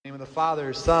the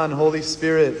Father, Son, Holy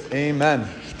Spirit. Amen.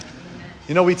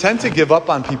 You know, we tend to give up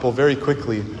on people very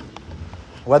quickly.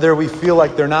 Whether we feel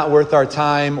like they're not worth our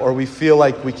time, or we feel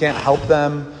like we can't help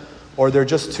them, or they're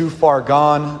just too far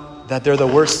gone, that they're the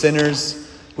worst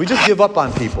sinners, we just give up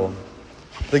on people.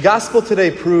 The gospel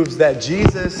today proves that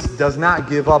Jesus does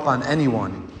not give up on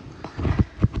anyone.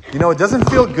 You know, it doesn't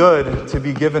feel good to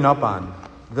be given up on.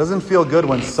 It doesn't feel good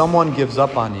when someone gives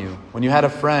up on you. When you had a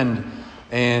friend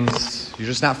and you're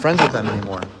just not friends with them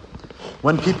anymore.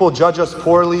 When people judge us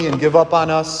poorly and give up on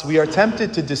us, we are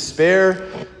tempted to despair,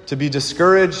 to be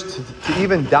discouraged, to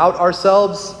even doubt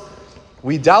ourselves.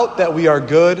 We doubt that we are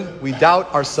good. We doubt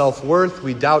our self-worth.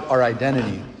 We doubt our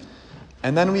identity.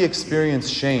 And then we experience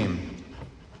shame.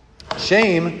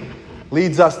 Shame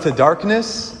leads us to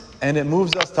darkness, and it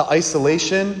moves us to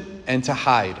isolation and to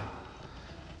hide.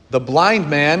 The blind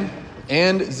man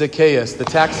and Zacchaeus, the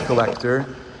tax collector,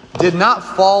 did not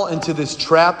fall into this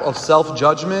trap of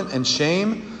self-judgment and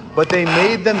shame, but they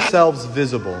made themselves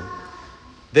visible.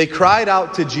 They cried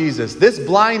out to Jesus. This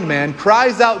blind man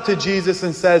cries out to Jesus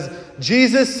and says,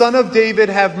 "Jesus, Son of David,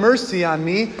 have mercy on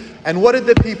me." And what did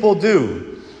the people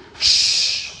do?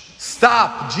 Shh!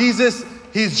 Stop! Jesus,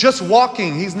 he's just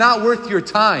walking. He's not worth your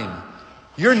time.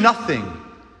 You're nothing.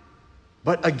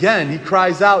 But again, he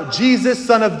cries out, "Jesus,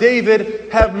 Son of David,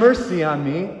 have mercy on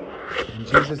me." And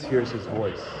Jesus hears his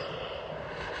voice.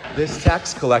 This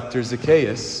tax collector,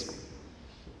 Zacchaeus,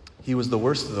 he was the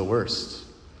worst of the worst.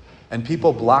 And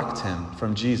people blocked him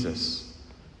from Jesus.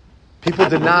 People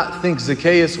did not think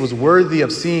Zacchaeus was worthy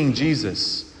of seeing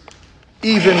Jesus.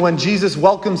 Even when Jesus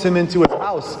welcomes him into his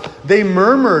house, they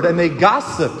murmured and they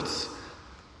gossiped.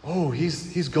 Oh,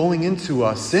 he's going into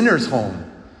a sinner's home.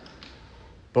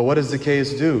 But what does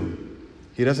Zacchaeus do?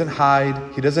 He doesn't hide.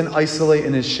 He doesn't isolate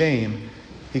in his shame.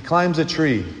 He climbs a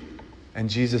tree, and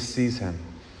Jesus sees him.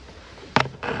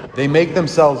 They make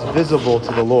themselves visible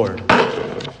to the Lord.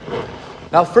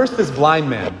 Now, first, this blind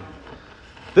man.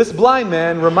 This blind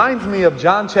man reminds me of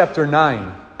John chapter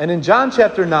 9. And in John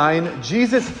chapter 9,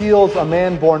 Jesus heals a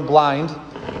man born blind,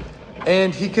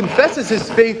 and he confesses his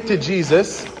faith to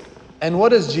Jesus. And what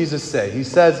does Jesus say? He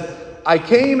says, "I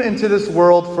came into this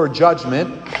world for judgment,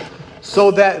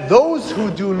 so that those who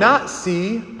do not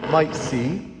see might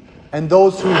see, and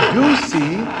those who do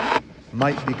see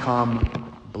might become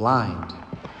blind."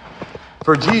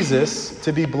 For Jesus,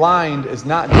 to be blind is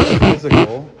not just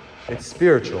physical, it's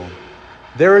spiritual.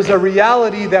 There is a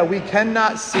reality that we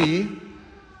cannot see,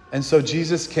 and so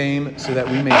Jesus came so that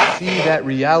we may see that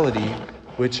reality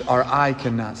which our eye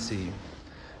cannot see.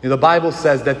 The Bible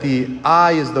says that the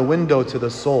eye is the window to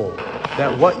the soul,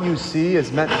 that what you see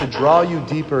is meant to draw you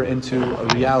deeper into a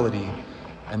reality,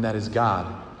 and that is God.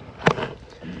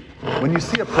 When you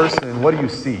see a person, what do you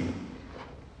see?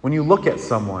 When you look at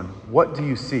someone, what do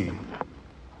you see?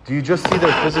 Do you just see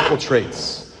their physical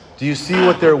traits? Do you see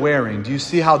what they're wearing? Do you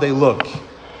see how they look?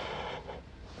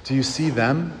 Do you see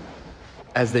them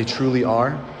as they truly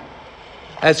are?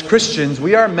 As Christians,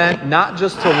 we are meant not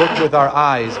just to look with our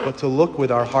eyes, but to look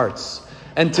with our hearts.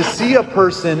 And to see a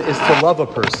person is to love a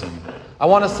person. I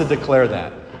want us to declare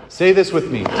that. Say this with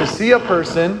me. To see a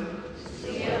person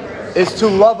is to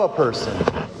love a person.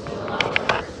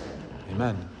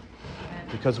 Amen.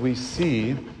 Because we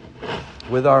see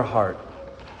with our heart.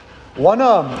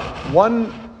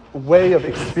 One way of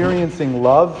experiencing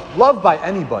love by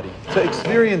anybody, to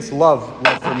experience love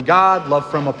from God, love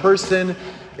from a person,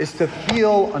 is to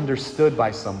feel understood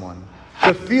by someone.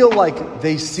 To feel like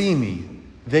they see me,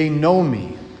 they know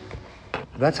me.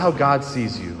 That's how God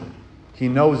sees you. He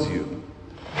knows you.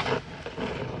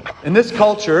 In this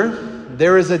culture,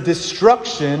 there is a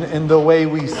destruction in the way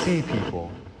we see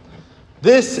people.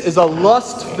 This is a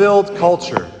lust-filled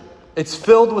culture. It's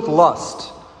filled with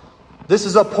lust. This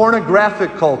is a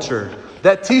pornographic culture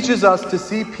that teaches us to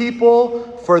see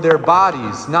people for their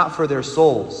bodies, not for their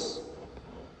souls.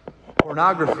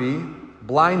 Pornography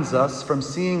blinds us from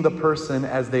seeing the person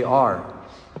as they are.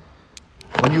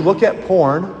 When you look at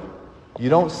porn, you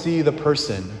don't see the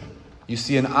person. You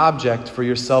see an object for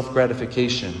your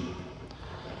self-gratification.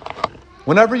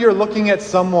 Whenever you're looking at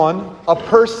someone, a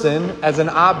person, as an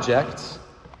object,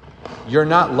 you're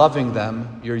not loving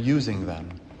them, you're using them.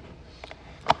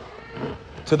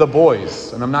 To the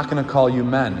boys, and I'm not going to call you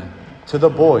men, to the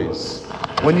boys,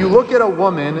 when you look at a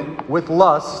woman with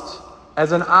lust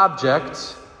as an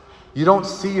object, you don't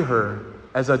see her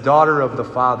as a daughter of the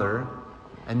Father,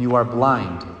 and you are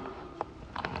blind.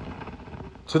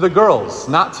 To the girls,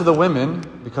 not to the women,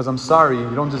 because I'm sorry,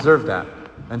 you don't deserve that.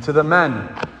 And to the men,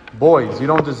 boys, you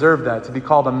don't deserve that, to be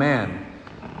called a man.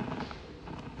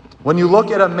 When you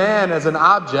look at a man as an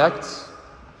object,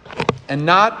 and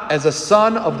not as a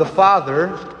son of the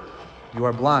Father, you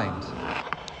are blind.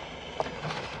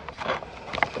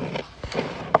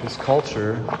 This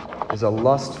culture is a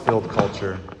lust-filled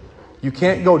culture. You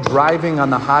can't go driving on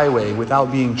the highway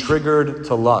without being triggered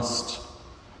to lust.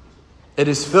 It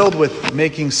is filled with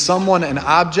making someone an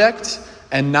object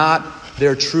and not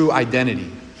their true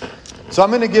identity. So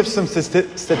I'm going to give some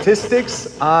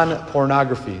statistics on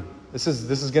pornography. This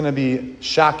is going to be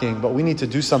shocking, but we need to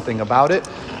do something about it.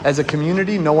 As a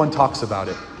community, no one talks about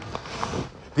it.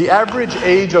 The average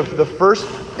age of the first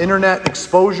internet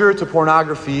exposure to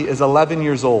pornography is 11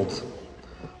 years old.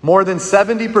 More than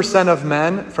 70% of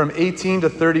men from 18 to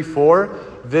 34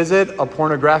 visit a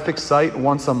pornographic site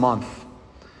once a month.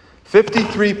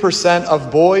 53% of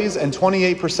boys and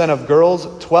 28% of girls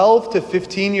 12 to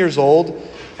 15 years old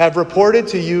have reported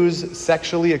to use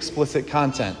sexually explicit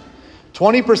content.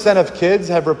 20% of kids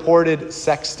have reported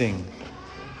sexting.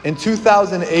 In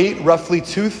 2008, roughly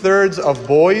 2/3 of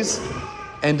boys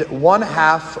and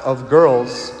 1/2 of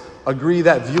girls agree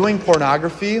that viewing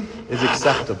pornography is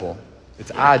acceptable.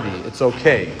 It's adi, it's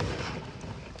okay.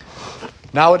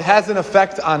 Now it has an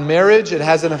effect on marriage, it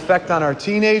has an effect on our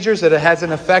teenagers, it has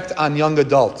an effect on young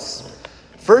adults.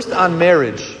 First, on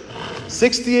marriage.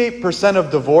 68%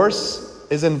 of divorce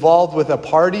is involved with a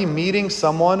party meeting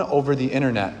someone over the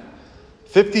internet.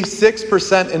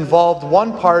 56% involved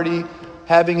one party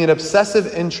having an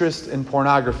obsessive interest in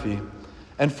pornography.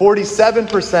 And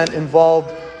 47%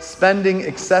 involved spending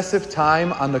excessive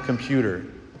time on the computer.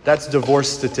 That's divorce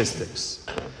statistics.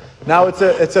 Now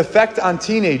its effect on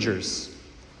teenagers.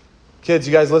 Kids,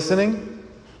 you guys listening?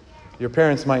 Your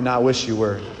parents might not wish you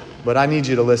were, but I need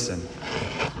you to listen.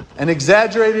 An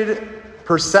exaggerated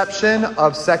perception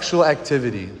of sexual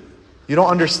activity. You don't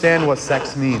understand what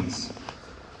sex means.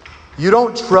 You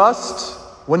don't trust,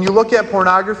 when you look at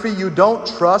pornography, you don't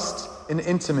trust in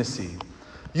intimacy.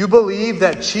 You believe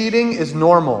that cheating is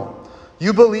normal.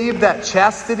 You believe that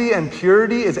chastity and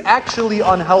purity is actually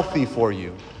unhealthy for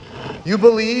you. You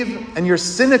believe, and you're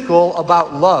cynical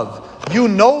about love. You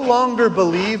no longer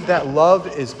believe that love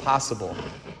is possible.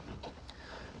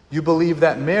 You believe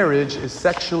that marriage is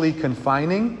sexually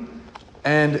confining,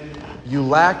 and you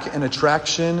lack an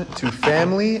attraction to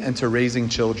family and to raising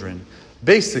children.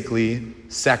 Basically,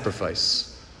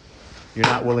 sacrifice. You're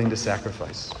not willing to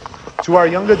sacrifice. To our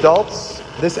young adults,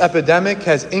 this epidemic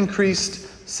has increased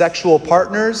sexual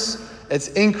partners, it's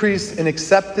increased in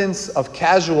acceptance of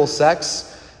casual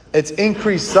sex, it's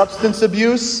increased substance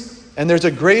abuse, and there's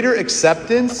a greater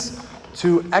acceptance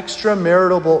to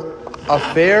extramarital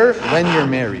affair when you're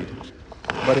married,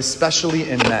 but especially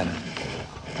in men.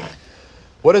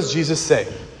 What does Jesus say?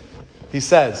 He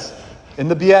says, in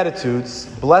the Beatitudes,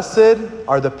 "Blessed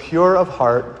are the pure of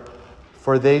heart,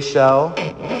 for they shall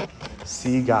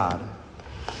see God."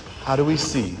 How do we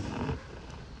see?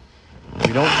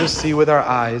 We don't just see with our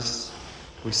eyes,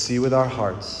 we see with our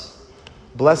hearts.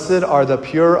 Blessed are the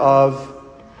pure of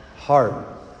heart,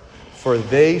 for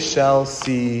they shall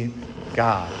see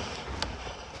God.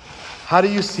 How do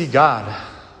you see God?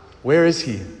 Where is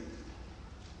He?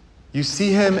 You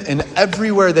see Him in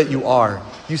everywhere that you are.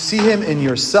 You see Him in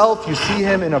yourself, you see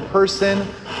Him in a person,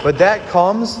 but that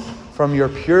comes from your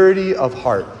purity of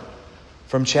heart,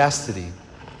 from chastity.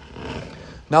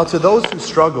 Now, to those who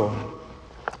struggle,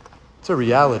 it's a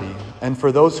reality. And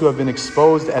for those who have been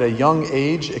exposed at a young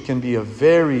age, it can be a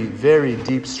very, very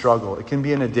deep struggle. It can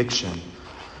be an addiction.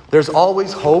 There's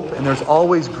always hope and there's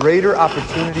always greater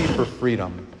opportunity for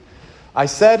freedom. I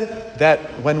said that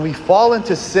when we fall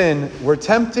into sin, we're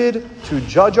tempted to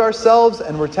judge ourselves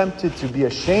and we're tempted to be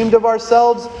ashamed of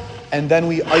ourselves, and then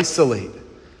we isolate.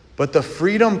 But the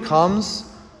freedom comes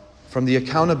from the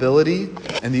accountability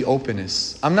and the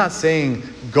openness. I'm not saying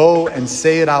go and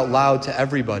say it out loud to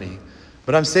everybody,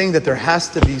 but I'm saying that there has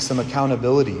to be some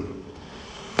accountability.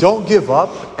 Don't give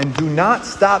up and do not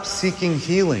stop seeking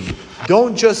healing.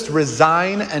 Don't just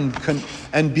resign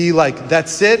and be like,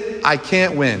 that's it, I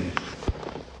can't win.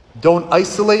 Don't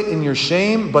isolate in your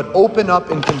shame, but open up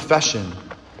in confession,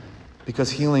 because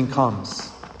healing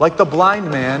comes. Like the blind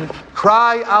man,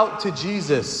 cry out to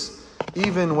Jesus,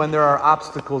 even when there are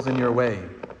obstacles in your way.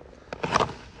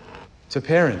 To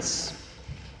parents,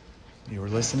 you were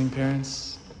listening,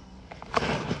 parents?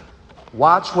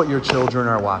 Watch what your children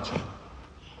are watching.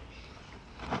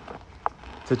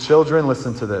 To children,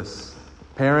 listen to this.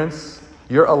 Parents,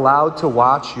 you're allowed to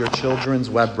watch your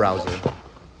children's web browser.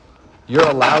 You're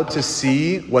allowed to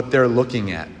see what they're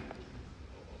looking at.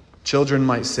 Children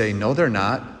might say, no, they're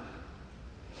not.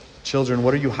 Children,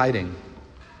 what are you hiding?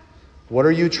 What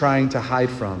are you trying to hide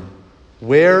from?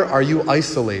 Where are you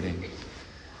isolating?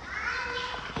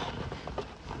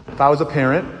 If if I was a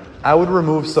parent, I would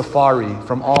remove Safari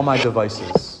from all my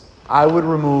devices. I would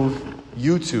remove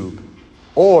YouTube,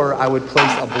 or I would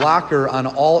place a blocker on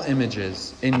all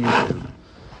images in YouTube.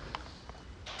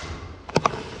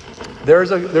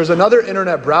 There's another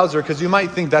internet browser, because you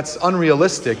might think that's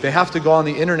unrealistic. They have to go on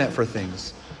the internet for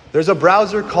things. There's a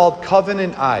browser called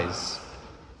Covenant Eyes,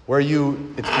 where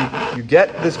you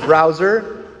get this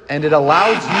browser, and it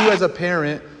allows you as a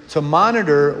parent to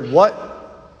monitor what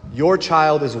your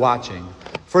child is watching.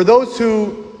 For those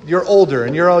who, you're older,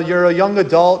 and you're a young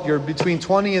adult, you're between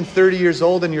 20 and 30 years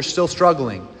old, and you're still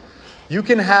struggling, you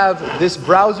can have this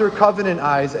browser, Covenant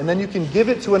Eyes, and then you can give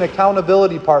it to an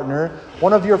accountability partner,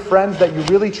 one of your friends that you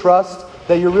really trust,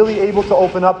 that you're really able to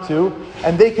open up to,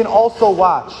 and they can also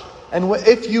watch. And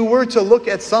if you were to look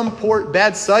at some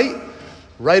bad site,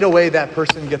 right away that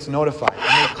person gets notified.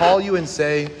 And they call you and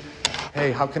say,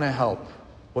 hey, how can I help?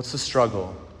 What's the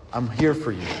struggle? I'm here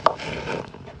for you.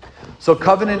 So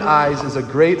Covenant Eyes is a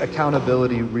great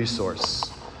accountability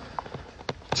resource.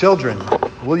 Children,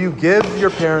 will you give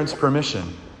your parents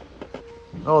permission?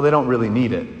 Oh, they don't really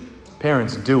need it.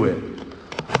 Parents, do it.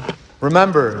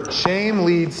 Remember, shame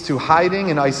leads to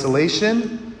hiding and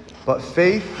isolation, but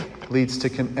faith leads to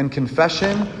and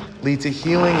confession lead to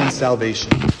healing and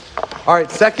salvation. All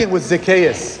right, second was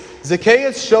Zacchaeus.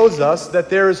 Zacchaeus shows us that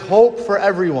there is hope for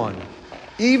everyone,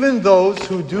 even those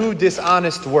who do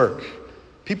dishonest work.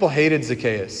 People hated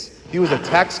Zacchaeus. He was a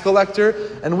tax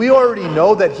collector, and we already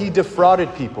know that he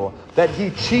defrauded people, that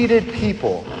he cheated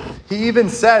people. He even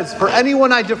says, for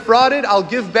anyone I defrauded, I'll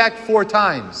give back 4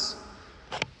 times.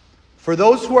 For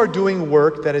those who are doing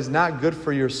work that is not good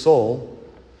for your soul,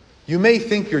 you may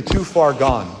think you're too far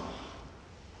gone.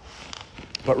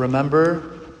 But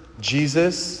remember,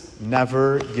 Jesus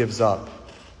never gives up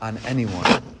on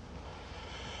anyone.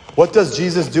 What does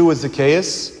Jesus do with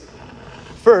Zacchaeus?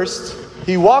 First,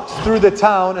 he walks through the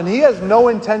town and he has no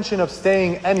intention of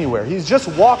staying anywhere. He's just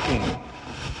walking.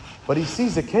 But he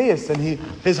sees Zacchaeus and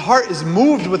his heart is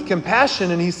moved with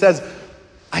compassion and he says,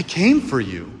 I came for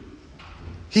you.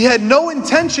 He had no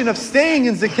intention of staying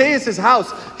in Zacchaeus'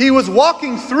 house. He was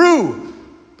walking through,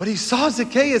 but he saw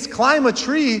Zacchaeus climb a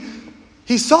tree.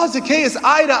 He saw Zacchaeus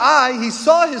eye to eye. He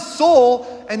saw his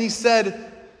soul and he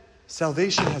said,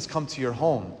 salvation has come to your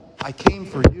home. I came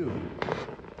for you.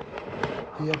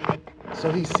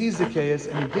 So he sees Zacchaeus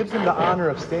and he gives him the honor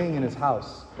of staying in his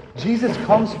house. Jesus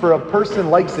comes for a person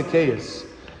like Zacchaeus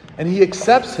and he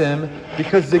accepts him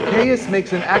because Zacchaeus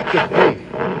makes an act of faith.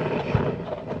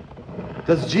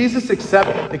 Does Jesus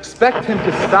expect him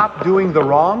to stop doing the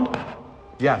wrong?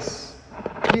 Yes.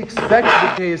 He expects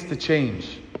Zacchaeus to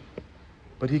change,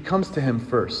 but he comes to him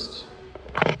first.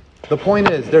 The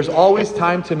point is, there's always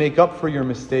time to make up for your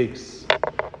mistakes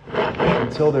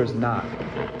until there's not.